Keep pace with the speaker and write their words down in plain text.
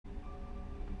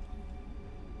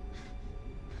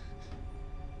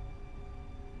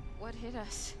What hit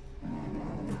us?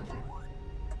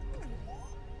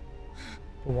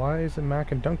 Why isn't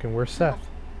Mac and Duncan? Where's Seth?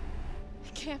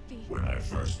 It can't be. When I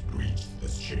first reached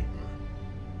this chamber,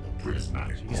 the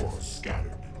prismatic cores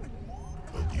scattered.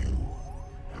 But you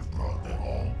have brought them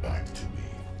all back to me.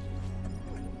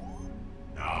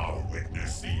 Now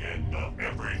witness the end of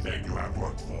everything you have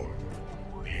worked for.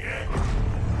 The end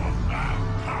of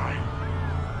mankind.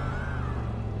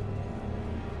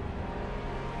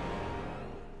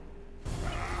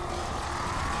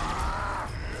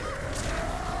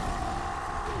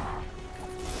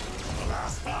 The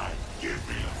last time, give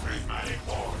me the prismatic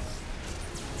cores.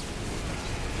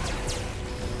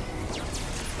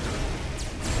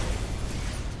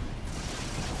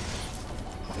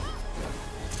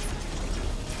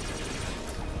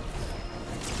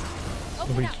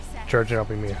 Be charging up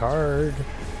me hard.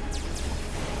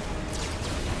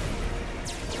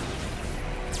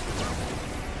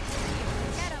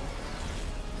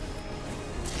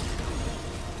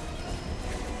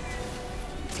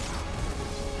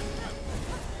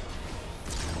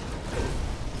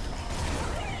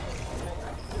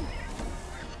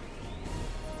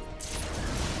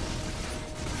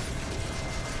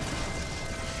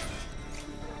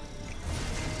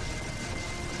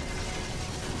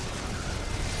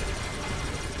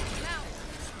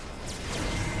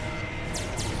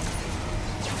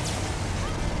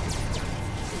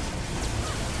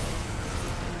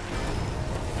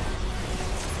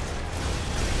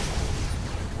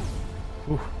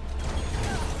 Ooh.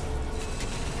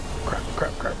 Crap,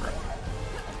 crap, crap, crap.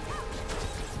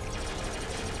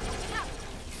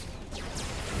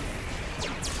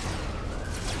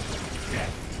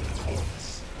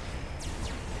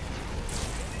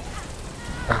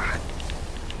 Ah.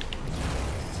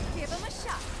 Give him a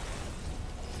shot.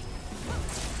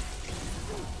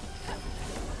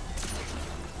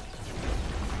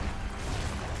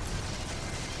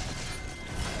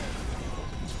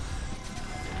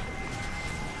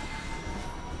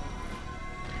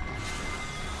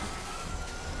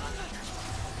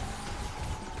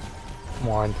 Come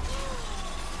on.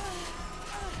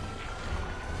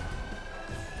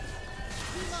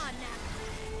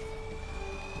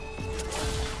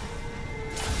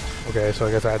 Okay, so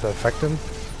I guess I had to affect him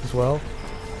as well.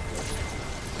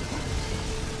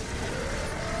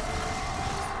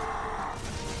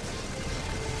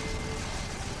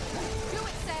 Do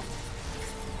it, Seth.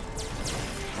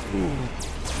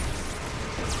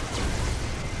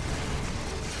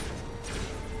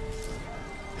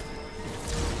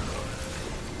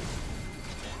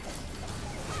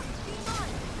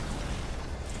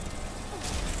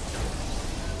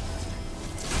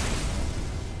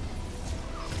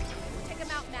 Take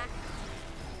him out, Mac.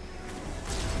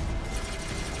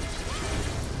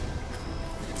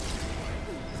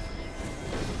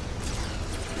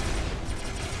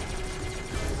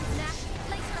 Mac,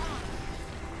 laser on.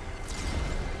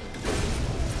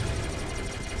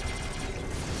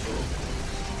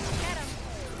 Get him.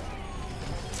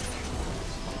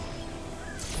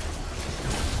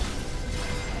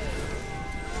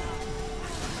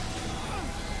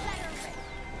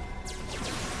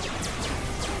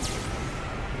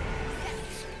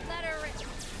 Let her rip.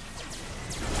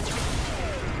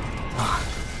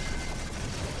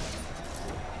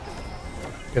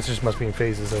 Guess it just must be in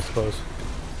phases, I suppose.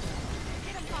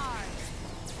 Hit him hard.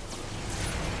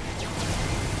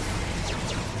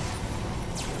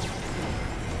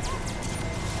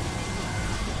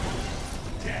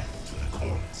 Death to the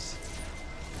cores.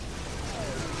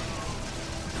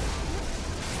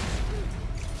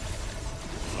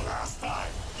 The last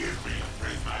time, give me the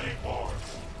prismatic cores.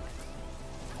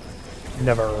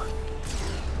 Never.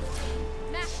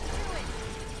 Mac, do it.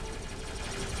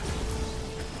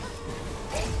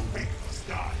 All who make us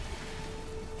die.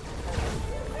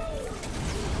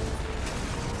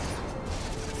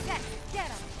 Seth, get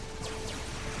him.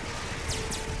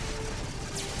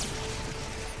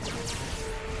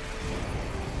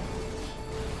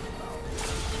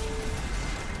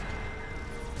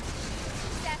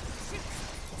 Seth, shoot.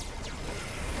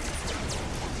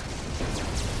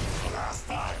 The last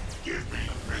time, give me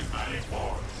the prismatic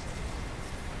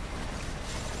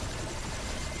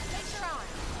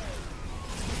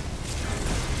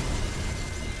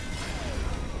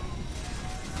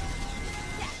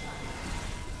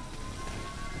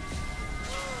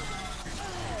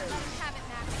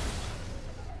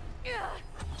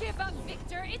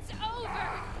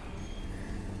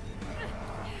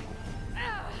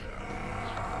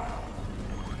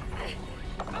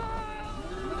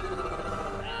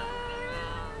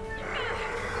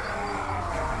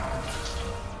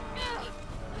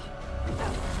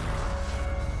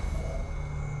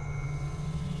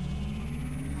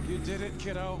did it,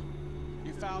 kiddo.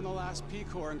 You found the last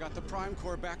P-core and got the Prime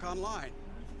Core back online.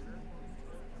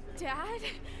 Dad?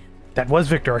 That was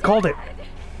Victor. I called it. Dad?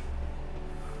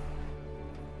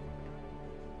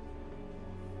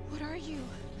 What are you?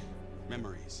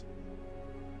 Memories.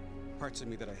 Parts of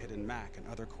me that I hid in Mac and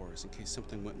other cores in case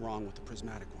something went wrong with the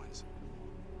prismatic ones.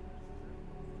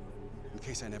 In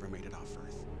case I never made it off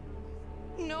Earth.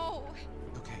 No.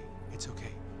 Okay, it's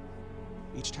okay.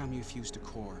 Each time you fused a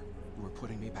core, you were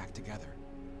putting me back together.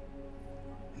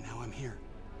 And now I'm here.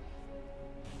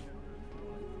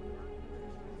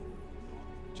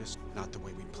 Just not the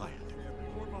way we planned.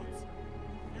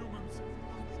 Humans.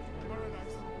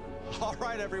 Paradise. All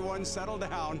right, everyone, settle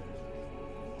down.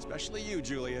 Especially you,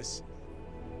 Julius.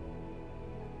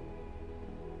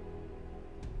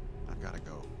 I've gotta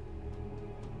go.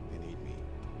 They need me.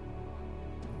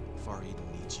 Far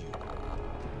Eden needs you.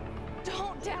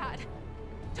 Don't, Dad.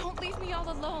 Don't leave me all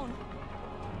alone.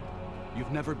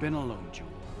 You've never been alone, Jewel.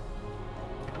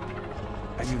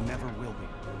 And you never will be.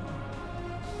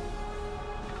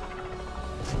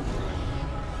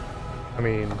 I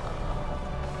mean,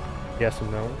 yes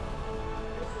and no.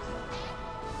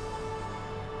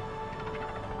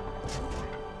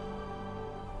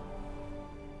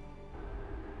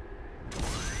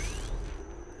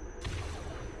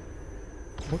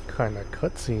 What kind of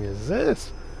cutscene is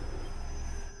this?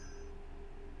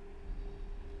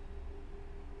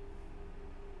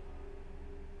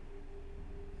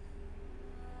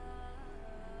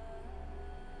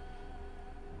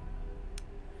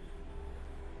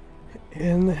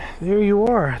 And there you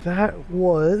are. That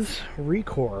was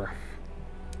Recore.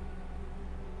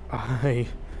 I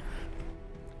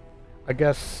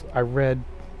guess I read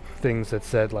things that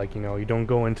said, like, you know, you don't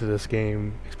go into this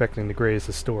game expecting the greatest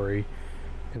of story,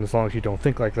 and as long as you don't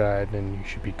think like that, then you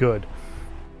should be good.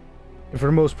 And for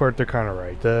the most part, they're kind of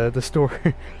right. The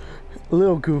story, a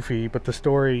little goofy, but the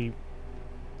story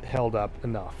held up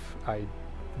enough. I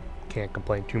can't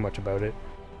complain too much about it.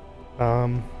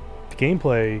 The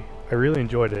gameplay, I really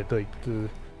enjoyed it. Like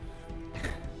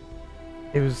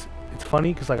it's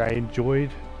funny because, like, I enjoyed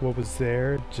what was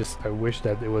there. Just I wish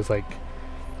that it was like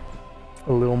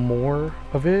a little more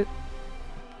of it.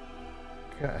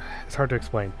 It's hard to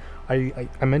explain. I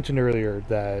mentioned earlier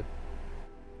that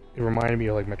it reminded me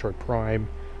of like Metroid Prime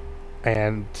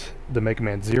and the Mega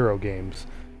Man Zero games,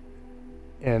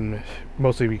 and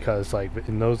mostly because, like,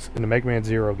 in the Mega Man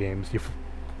Zero games,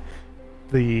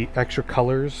 the extra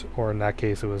colors, or in that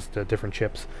case it was the different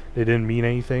chips, they didn't mean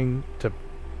anything to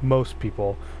most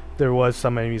people. There was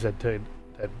some enemies that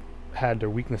had their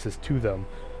weaknesses to them,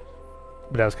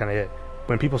 but that was kind of it.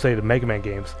 When people say the Mega Man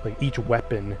games, like, each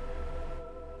weapon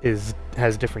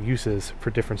has different uses for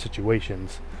different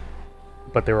situations,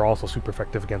 but they were also super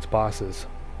effective against bosses.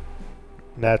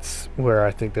 And that's where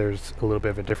I think there's a little bit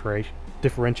of a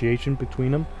differentiation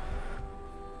between them.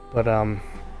 But in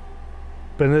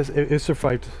this, it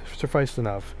sufficed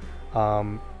enough.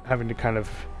 Having to kind of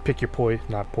pick your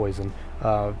not poison,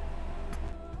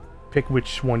 pick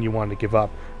which one you wanted to give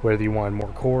up, whether you wanted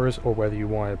more cores or whether you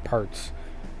wanted parts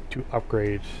to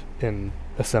upgrade and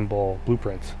assemble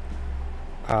blueprints.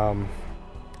 I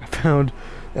found,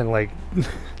 and like,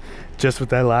 just with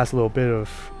that last little bit of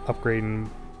upgrading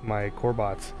my core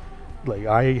bots, like,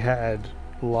 I had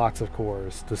lots of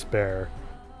cores to spare.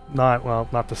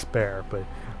 Not to spare, but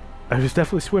I was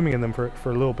definitely swimming in them for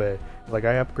a little bit. Like,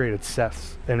 I upgraded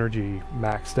Seth's energy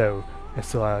maxed out and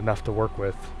still had enough to work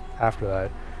with after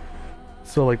that.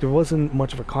 So, like, there wasn't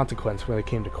much of a consequence when it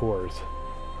came to cores.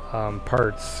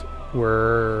 Parts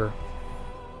were...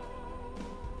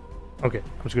 Okay,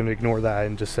 I'm just going to ignore that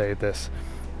and just say this.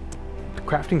 The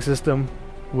crafting system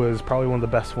was probably one of the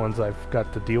best ones I've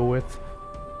got to deal with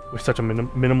such a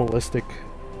minimalistic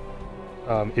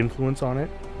influence on it.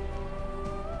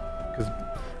 Because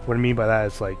what I mean by that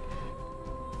is, like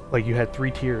you had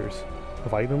 3 tiers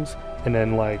of items, and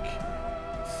then, like,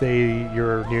 say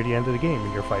you're near the end of the game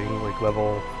and you're fighting like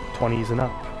level 20s and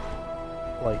up.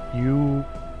 Like, you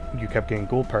kept getting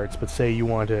gold parts, but say you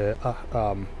want to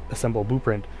assemble a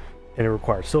blueprint and it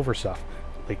requires silver stuff.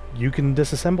 Like, you can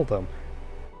disassemble them.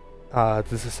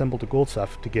 Disassemble the gold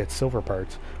stuff to get silver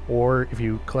parts. Or if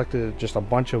you collected just a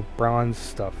bunch of bronze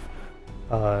stuff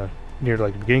near,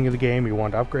 like, the beginning of the game, you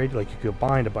want to upgrade, like, you could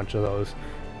bind a bunch of those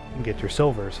and get your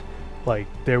silvers. Like,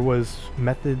 there was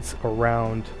methods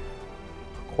around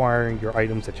acquiring your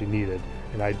items that you needed,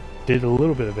 and I did a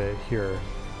little bit of it here.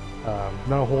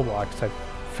 Not a whole lot, because I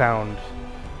found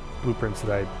blueprints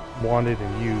that I wanted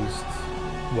and used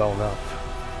well enough.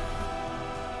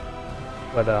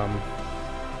 But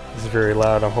this is very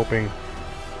loud. I'm hoping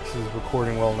this is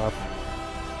recording well enough.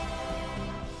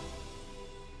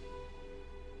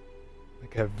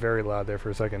 got very loud there for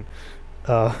a second.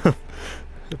 Uh,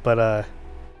 but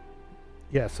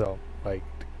yeah. So like,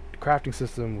 the crafting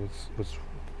system was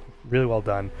really well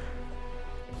done.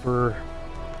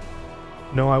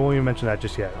 No, I won't even mention that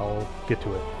just yet. I'll get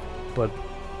to it. But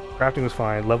crafting was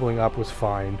fine. Leveling up was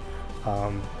fine.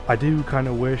 I do kind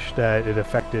of wish that it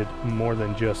affected more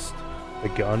than just the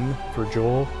gun for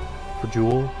Joel.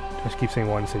 I just keep saying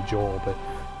I want to say Joel, but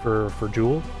for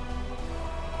Joel.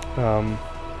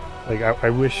 Like I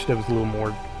wish there was a little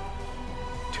more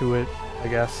to it, I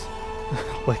guess.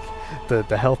 Like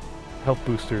the health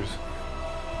boosters.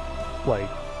 Like,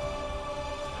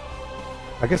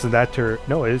 I guess in that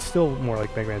no, it's still more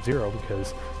like Mega Man Zero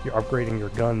because you're upgrading your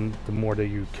gun the more that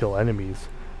you kill enemies.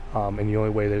 And the only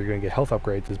way that you're going to get health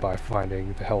upgrades is by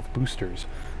finding the health boosters.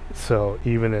 So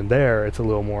even in there, it's a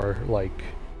little more like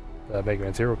the Mega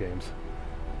Man Zero games.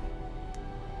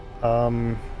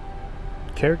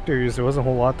 Characters, there wasn't a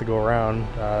whole lot to go around.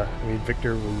 I mean,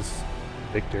 Victor was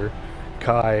Victor.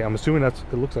 Kai, I'm assuming it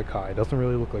looks like Kai. It doesn't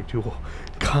really look like Jewel.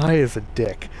 Kai is a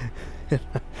dick.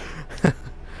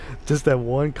 Just that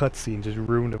one cutscene just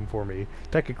ruined him for me.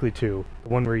 Technically two. The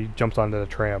one where he jumps onto the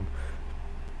tram.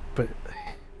 But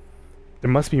there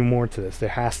must be more to this. There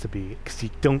has to be. Because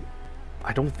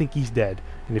I don't think he's dead.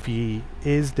 And if he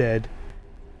is dead,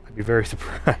 I'd be very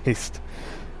surprised.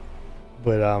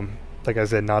 But, like I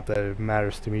said, not that it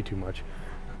matters to me too much.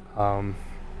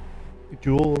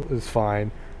 Jewel is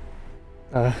fine.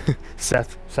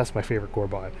 Seth's my favorite core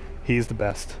bot. He's the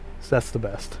best. Seth's the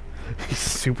best. He's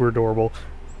super adorable.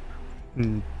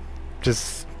 And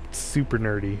just super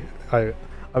nerdy. I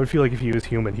would feel like if he was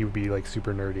human, he would be like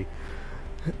super nerdy.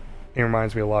 It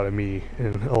reminds me a lot of me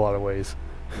in a lot of ways,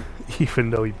 even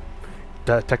though he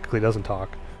technically doesn't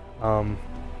talk.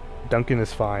 Duncan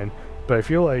is fine, but I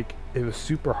feel like it was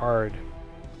super hard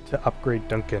to upgrade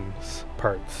Duncan's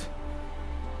parts.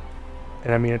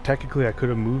 And I mean, technically I could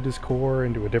have moved his core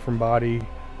into a different body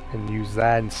and used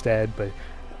that instead, but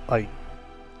like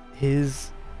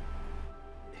his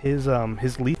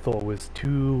lethal was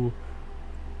too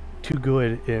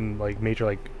good in like major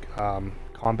like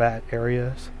combat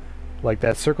areas, like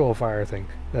that circle of fire thing.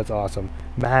 That's awesome.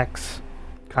 Max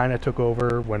kind of took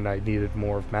over when I needed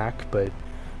more of Mac, but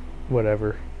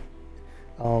whatever.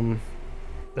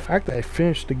 The fact that I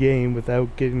finished the game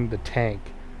without getting the tank,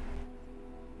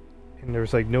 and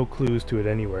there's like no clues to it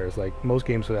anywhere. It's like most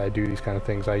games that I do these kind of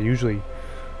things, I usually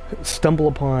stumble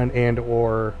upon and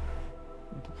or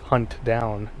hunt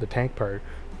down the tank part,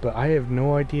 but I have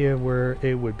no idea where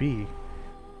it would be,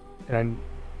 and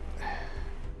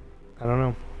I don't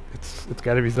know. It's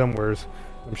got to be somewheres.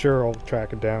 I'm sure I'll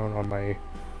track it down on my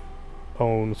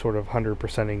own sort of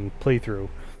 100%ing playthrough.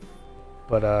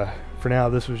 But for now,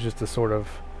 this was just a sort of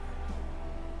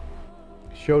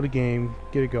show the game,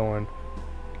 get it going.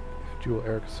 Jewel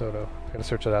Eric Soto. I gotta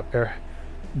search that up.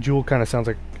 Jewel kind of sounds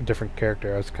like a different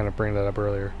character. I was kind of bringing that up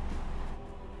earlier.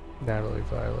 Natalie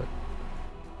Violet.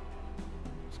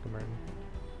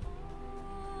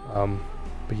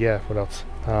 But yeah, what else?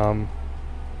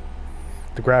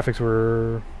 The graphics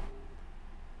were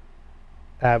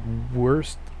at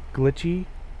worst glitchy,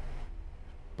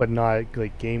 but not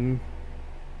like game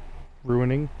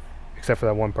ruining, except for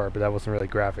that one part, but that wasn't really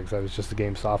graphics. That was just the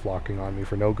game soft locking on me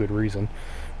for no good reason.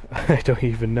 I don't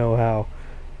even know how.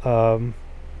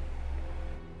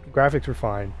 Graphics were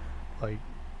fine.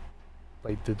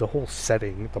 Like the whole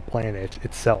setting, the planet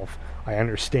itself, I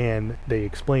understand they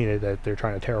explain it that they're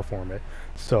trying to terraform it.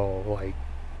 So like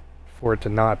for it to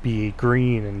not be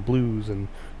green and blues and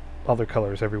other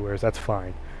colors everywhere, that's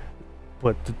fine.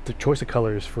 But the choice of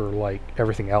colors for like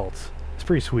everything else, it's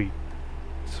pretty sweet.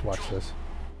 Let's watch this.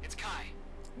 It's Kai.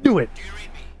 Do it! Do you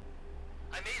read me?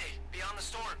 I made it beyond the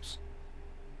storms.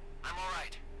 I'm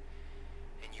alright.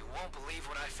 And you won't believe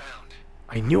what I found.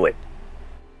 I knew it!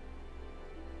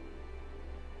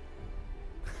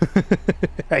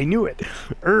 I knew it!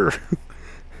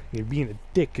 You're being a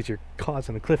dick because you're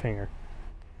causing a cliffhanger.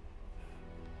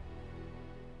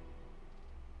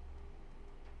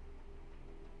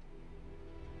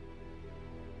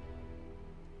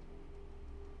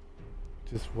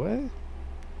 Just what?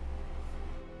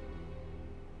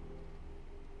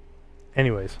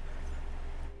 Anyways.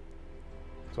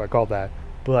 So I called that.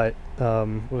 But,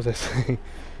 what was I saying?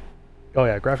 Oh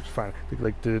yeah, graphics fine.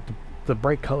 Like the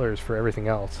bright colors for everything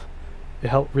else. It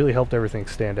really helped everything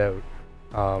stand out.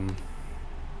 I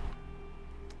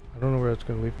don't know where it's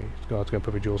gonna leave me. It's gonna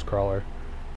put me Jules Crawler.